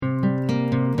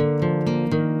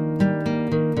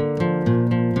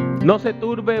No se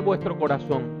turbe vuestro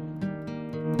corazón,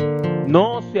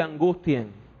 no se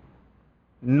angustien,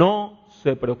 no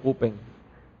se preocupen.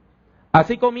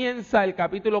 Así comienza el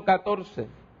capítulo 14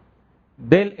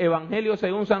 del Evangelio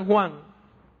según San Juan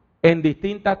en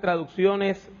distintas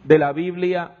traducciones de la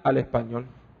Biblia al español.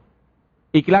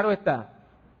 Y claro está,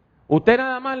 usted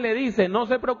nada más le dice no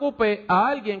se preocupe a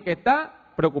alguien que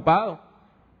está preocupado.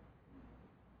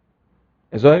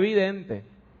 Eso es evidente.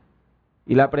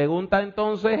 Y la pregunta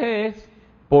entonces es,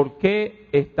 ¿por qué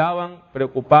estaban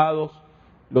preocupados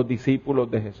los discípulos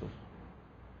de Jesús?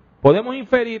 Podemos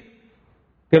inferir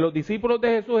que los discípulos de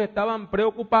Jesús estaban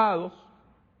preocupados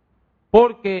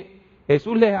porque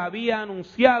Jesús les había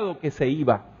anunciado que se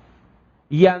iba.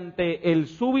 Y ante el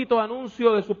súbito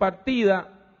anuncio de su partida,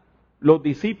 los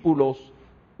discípulos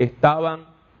estaban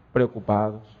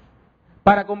preocupados.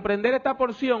 Para comprender esta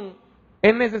porción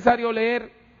es necesario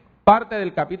leer parte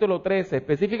del capítulo 13,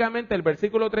 específicamente el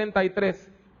versículo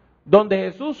 33, donde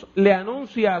Jesús le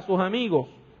anuncia a sus amigos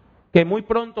que muy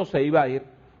pronto se iba a ir.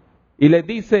 Y les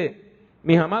dice: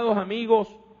 mis amados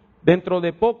amigos, dentro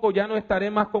de poco ya no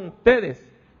estaré más con ustedes.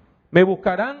 Me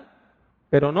buscarán,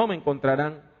 pero no me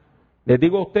encontrarán. Les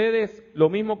digo a ustedes lo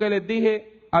mismo que les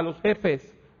dije a los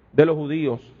jefes de los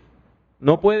judíos: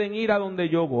 no pueden ir a donde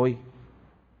yo voy.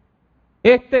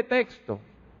 Este texto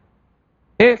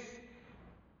es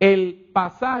el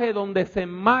pasaje donde se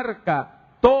enmarca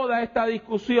toda esta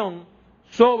discusión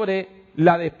sobre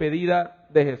la despedida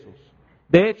de Jesús.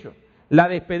 De hecho, la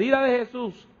despedida de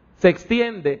Jesús se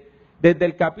extiende desde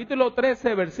el capítulo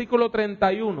 13, versículo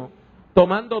 31,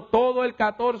 tomando todo el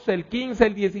 14, el 15,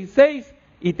 el 16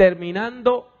 y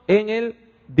terminando en el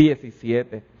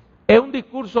 17. Es un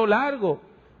discurso largo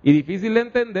y difícil de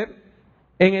entender,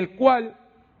 en el cual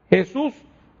Jesús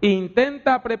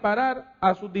intenta preparar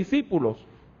a sus discípulos,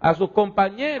 a sus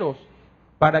compañeros,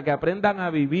 para que aprendan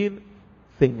a vivir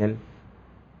sin Él.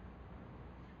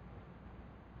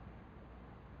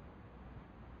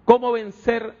 ¿Cómo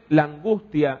vencer la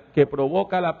angustia que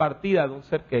provoca la partida de un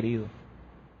ser querido?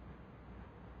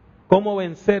 ¿Cómo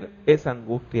vencer esa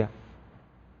angustia?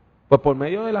 Pues por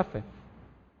medio de la fe.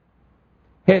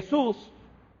 Jesús,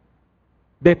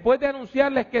 después de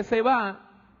anunciarles que se va,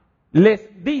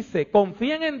 les dice: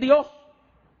 confíen en Dios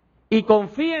y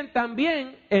confíen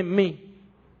también en mí.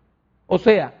 O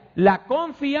sea, la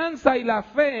confianza y la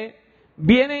fe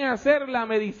vienen a ser la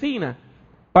medicina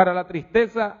para la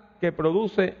tristeza que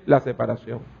produce la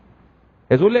separación.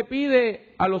 Jesús le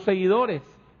pide a los seguidores,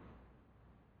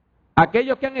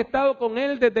 aquellos que han estado con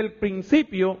Él desde el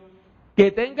principio,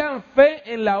 que tengan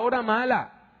fe en la hora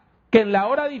mala, que en la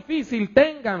hora difícil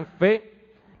tengan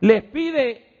fe. Les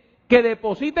pide que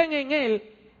depositen en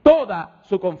Él toda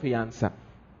su confianza.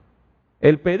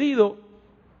 El pedido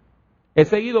es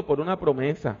seguido por una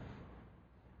promesa.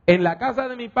 En la casa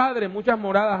de mi Padre muchas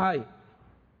moradas hay.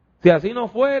 Si así no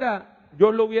fuera, yo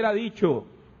os lo hubiera dicho.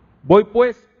 Voy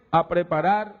pues a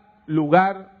preparar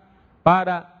lugar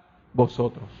para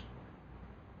vosotros.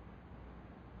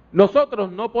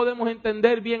 Nosotros no podemos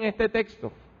entender bien este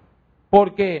texto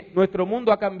porque nuestro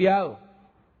mundo ha cambiado.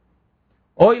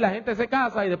 Hoy la gente se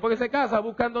casa y después que se casa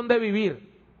buscan dónde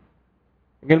vivir.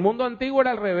 En el mundo antiguo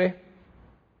era al revés.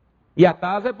 Y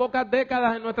hasta hace pocas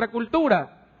décadas en nuestra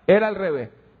cultura era al revés.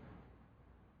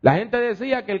 La gente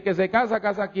decía que el que se casa,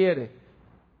 casa quiere.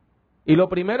 Y lo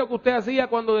primero que usted hacía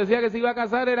cuando decía que se iba a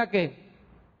casar era ¿qué?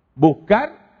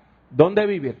 Buscar dónde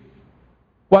vivir.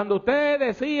 Cuando usted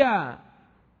decía: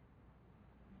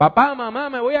 papá, mamá,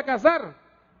 me voy a casar,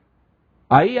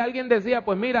 ahí alguien decía: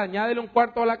 pues mira, añádele un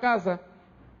cuarto a la casa.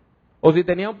 O si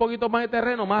tenía un poquito más de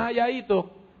terreno, más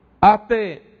alladito,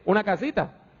 hazte una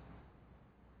casita.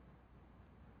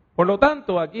 Por lo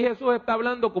tanto, aquí Jesús está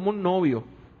hablando como un novio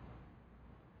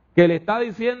que le está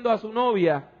diciendo a su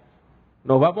novia: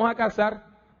 nos vamos a casar,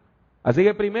 así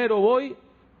que primero voy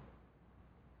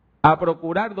a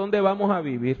procurar dónde vamos a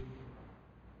vivir.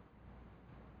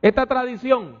 Esta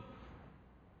tradición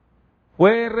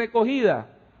fue recogida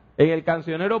en el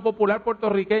cancionero popular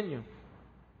puertorriqueño.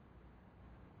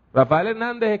 Rafael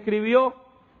Hernández escribió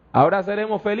Ahora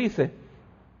seremos felices,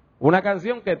 una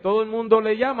canción que todo el mundo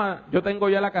le llama Yo tengo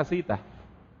ya la casita,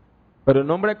 pero el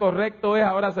nombre correcto es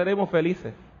Ahora seremos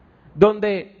felices,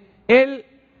 donde él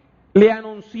le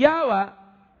anunciaba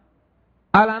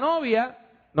a la novia: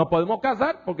 nos podemos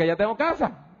casar porque ya tengo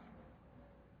casa.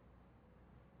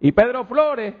 Y Pedro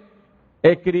Flores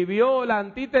escribió la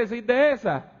antítesis de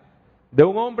esa, de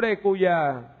un hombre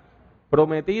cuya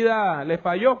prometida le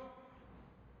falló.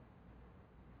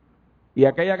 Y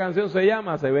aquella canción se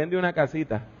llama Se vende una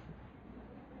casita,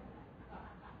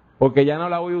 porque ya no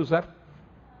la voy a usar.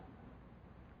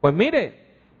 Pues mire,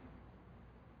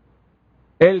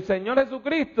 El Señor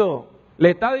Jesucristo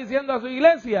le está diciendo a su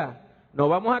iglesia, nos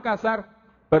vamos a casar,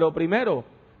 pero primero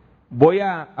voy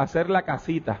a hacer la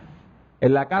casita.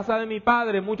 En la casa de mi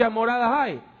Padre muchas moradas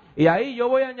hay, y ahí yo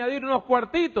voy a añadir unos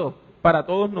cuartitos para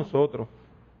todos nosotros.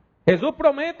 Jesús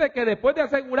promete que después de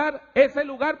asegurar ese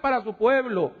lugar para su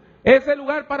pueblo, ese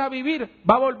lugar para vivir,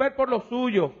 va a volver por los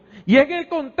suyos. Y es en el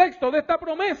contexto de esta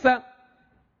promesa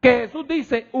que Jesús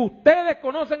dice, ustedes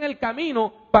conocen el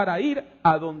camino para ir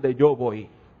a donde yo voy.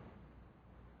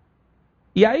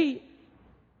 Y ahí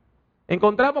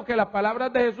encontramos que las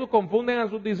palabras de Jesús confunden a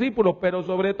sus discípulos, pero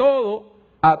sobre todo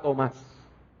a Tomás.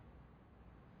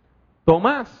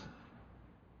 Tomás,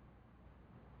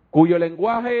 cuyo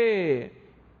lenguaje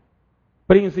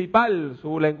principal,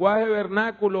 su lenguaje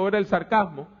vernáculo era el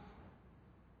sarcasmo,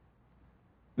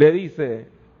 le dice,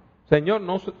 Señor,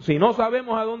 si no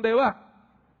sabemos a dónde va,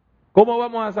 ¿cómo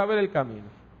vamos a saber el camino?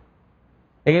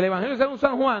 En el Evangelio según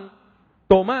San Juan,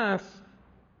 Tomás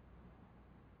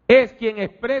es quien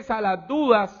expresa las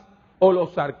dudas o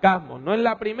los sarcasmos. No es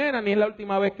la primera ni es la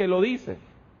última vez que lo dice.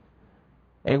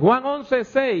 En Juan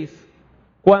 11:6,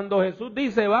 cuando Jesús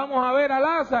dice, vamos a ver a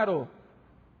Lázaro,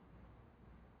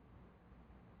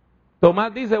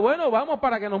 Tomás dice, bueno, vamos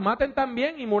para que nos maten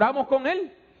también y muramos con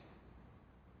él.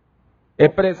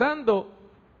 Expresando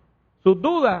sus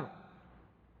dudas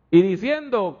y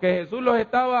diciendo que Jesús los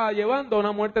estaba llevando a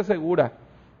una muerte segura.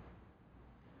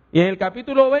 Y en el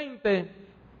capítulo 20,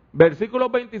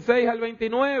 versículos 26 al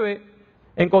 29,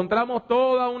 encontramos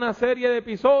toda una serie de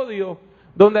episodios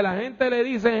donde la gente le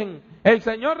dice, el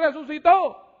Señor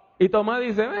resucitó. Y Tomás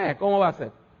dice, ¿cómo va a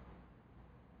ser?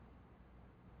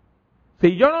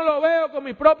 Si yo no lo veo con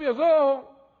mis propios ojos,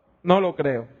 no lo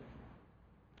creo.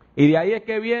 Y de ahí es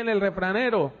que viene el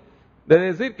refranero de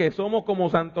decir que somos como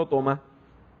Santo Tomás,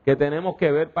 que tenemos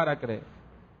que ver para creer.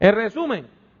 En resumen,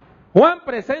 Juan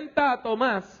presenta a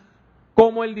Tomás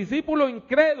como el discípulo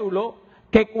incrédulo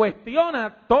que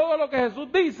cuestiona todo lo que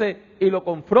Jesús dice y lo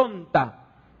confronta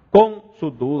con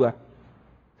sus dudas.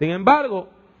 Sin embargo,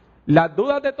 las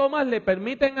dudas de Tomás le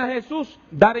permiten a Jesús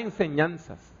dar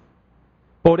enseñanzas.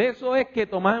 Por eso es que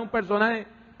Tomás es un personaje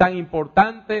tan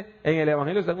importante en el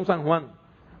Evangelio según San Juan,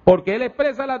 porque él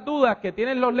expresa las dudas que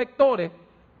tienen los lectores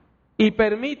y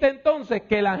permite entonces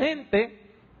que la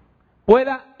gente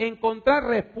pueda encontrar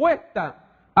respuesta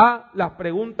a las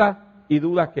preguntas y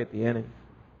dudas que tienen.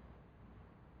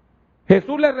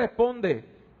 Jesús le responde,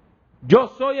 yo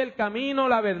soy el camino,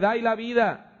 la verdad y la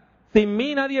vida. Sin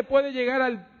mí nadie puede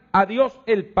llegar a Dios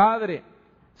el Padre.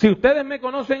 Si ustedes me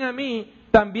conocen a mí,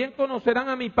 también conocerán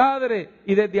a mi Padre,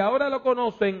 y desde ahora lo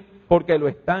conocen porque lo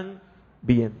están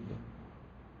viendo.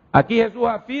 Aquí Jesús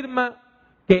afirma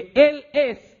que Él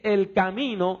es el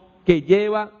camino que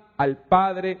lleva al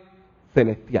Padre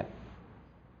Celestial.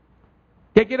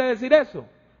 ¿Qué quiere decir eso?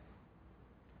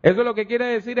 Eso lo que quiere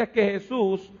decir es que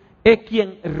Jesús es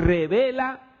quien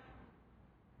revela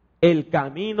el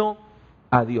camino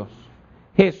a Dios.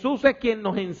 Jesús es quien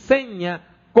nos enseña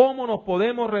cómo nos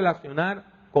podemos relacionar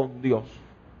con Dios.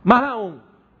 Más aún,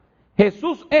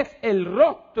 Jesús es el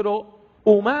rostro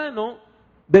humano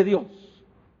de Dios.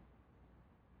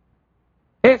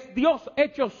 Es Dios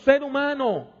hecho ser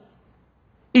humano.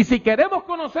 Y si queremos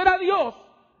conocer a Dios,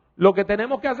 lo que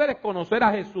tenemos que hacer es conocer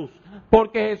a Jesús.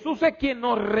 Porque Jesús es quien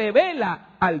nos revela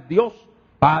al Dios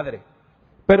Padre.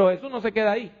 Pero Jesús no se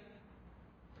queda ahí,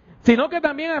 sino que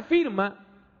también afirma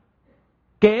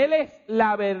que Él es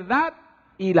la verdad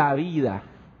y la vida.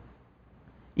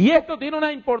 Y esto tiene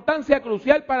una importancia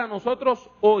crucial para nosotros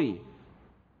hoy.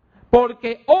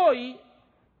 Porque hoy,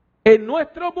 en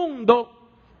nuestro mundo,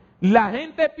 la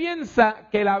gente piensa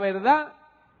que la verdad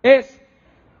es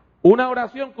una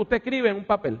oración que usted escribe en un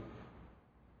papel.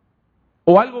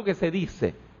 O algo que se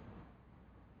dice.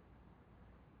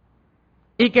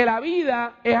 Y que la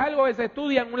vida es algo que se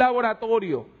estudia en un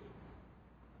laboratorio.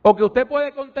 O que usted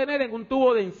puede contener en un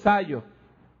tubo de ensayo.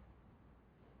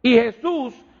 Y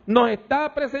Jesús nos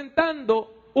está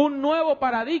presentando un nuevo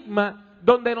paradigma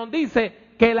donde nos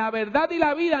dice que la verdad y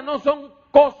la vida no son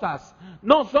cosas,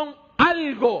 no son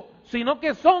algo, sino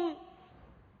que son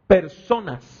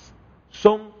personas,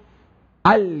 son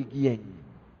alguien.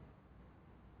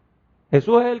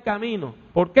 Jesús es el camino.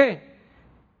 ¿Por qué?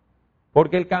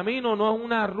 Porque el camino no es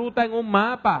una ruta en un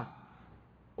mapa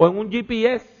o en un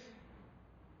GPS.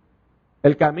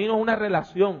 El camino es una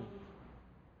relación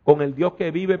con el Dios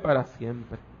que vive para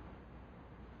siempre.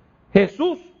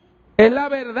 Jesús es la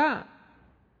verdad,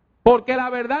 porque la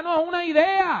verdad no es una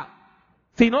idea,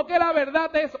 sino que la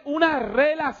verdad es una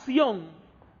relación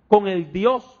con el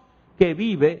Dios que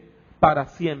vive para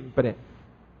siempre.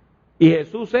 Y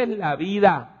Jesús es la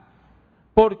vida.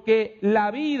 porque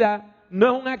la vida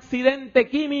no es un accidente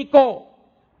químico,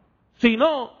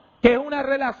 sino que es una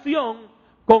relación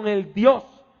con el Dios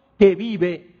que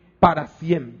vive para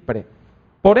siempre.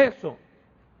 Por eso,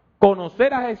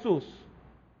 conocer a Jesús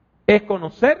es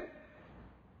conocer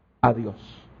a Dios.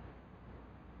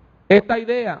 Esta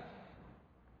idea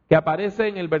que aparece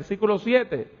en el versículo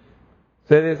 7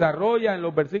 se desarrolla en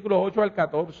los versículos 8 al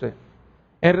 14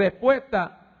 en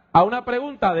respuesta a una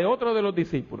pregunta de otro de los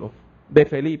discípulos, de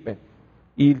Felipe.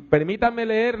 Y permítanme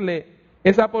leerle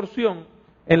esa porción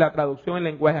en la traducción en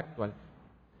lenguaje actual.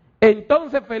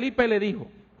 Entonces Felipe le dijo: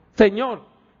 Señor,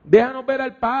 déjanos ver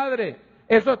al Padre,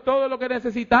 eso es todo lo que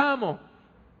necesitamos.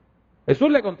 Jesús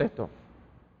le contestó: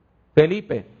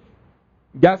 Felipe,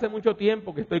 ya hace mucho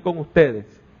tiempo que estoy con ustedes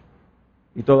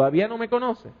y todavía no me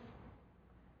conocen.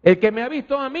 El que me ha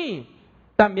visto a mí,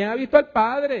 también ha visto al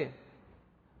Padre.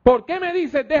 ¿Por qué me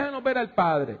dices, déjanos ver al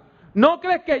Padre? ¿No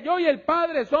crees que yo y el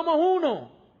Padre somos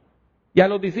uno? Y a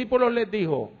los discípulos les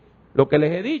dijo: lo que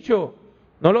les he dicho,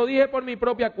 no lo dije por mi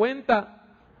propia cuenta.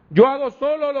 Yo hago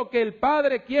solo lo que el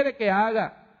Padre quiere que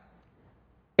haga.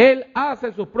 Él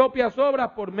hace sus propias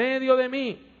obras por medio de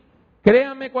mí.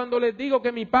 Créanme cuando les digo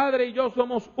que mi Padre y yo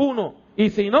somos uno. Y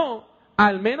si no,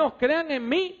 al menos crean en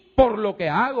mí por lo que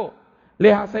hago.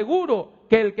 Les aseguro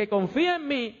que el que confía en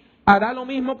mí hará lo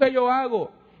mismo que yo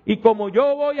hago. Y como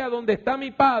yo voy a donde está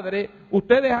mi Padre,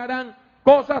 ustedes harán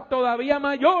cosas todavía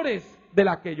mayores de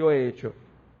las que yo he hecho.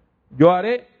 Yo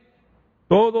haré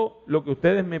todo lo que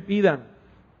ustedes me pidan.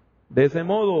 De ese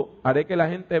modo haré que la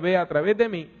gente vea a través de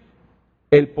mí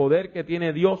el poder que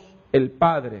tiene Dios el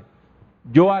Padre.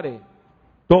 Yo haré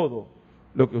todo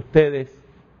lo que ustedes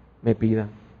me pidan.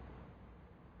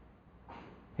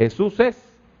 Jesús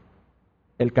es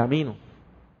el camino.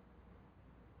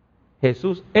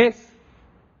 Jesús es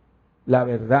la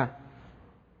verdad.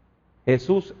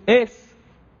 Jesús es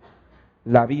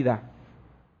la vida.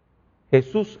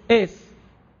 Jesús es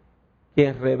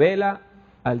quien revela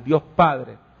al Dios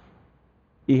Padre.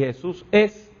 Y Jesús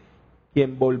es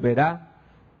quien volverá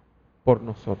por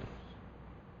nosotros.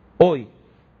 Hoy,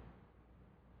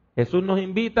 Jesús nos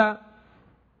invita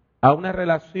a una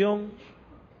relación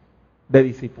de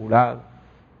discipulado.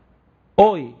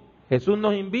 Hoy, Jesús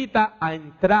nos invita a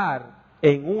entrar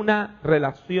en una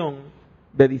relación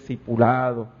de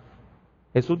discipulado.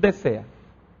 Jesús desea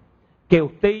que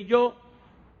usted y yo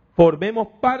formemos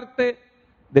parte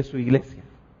de su iglesia.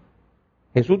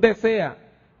 Jesús desea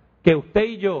que usted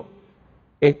y yo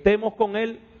estemos con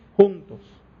Él juntos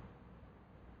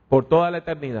por toda la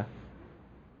eternidad,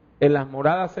 en las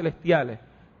moradas celestiales,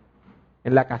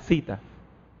 en la casita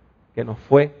que nos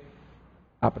fue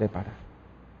a preparar.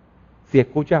 Si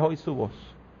escuchas hoy su voz,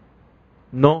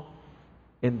 no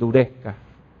endurezca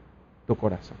tu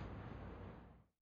corazón.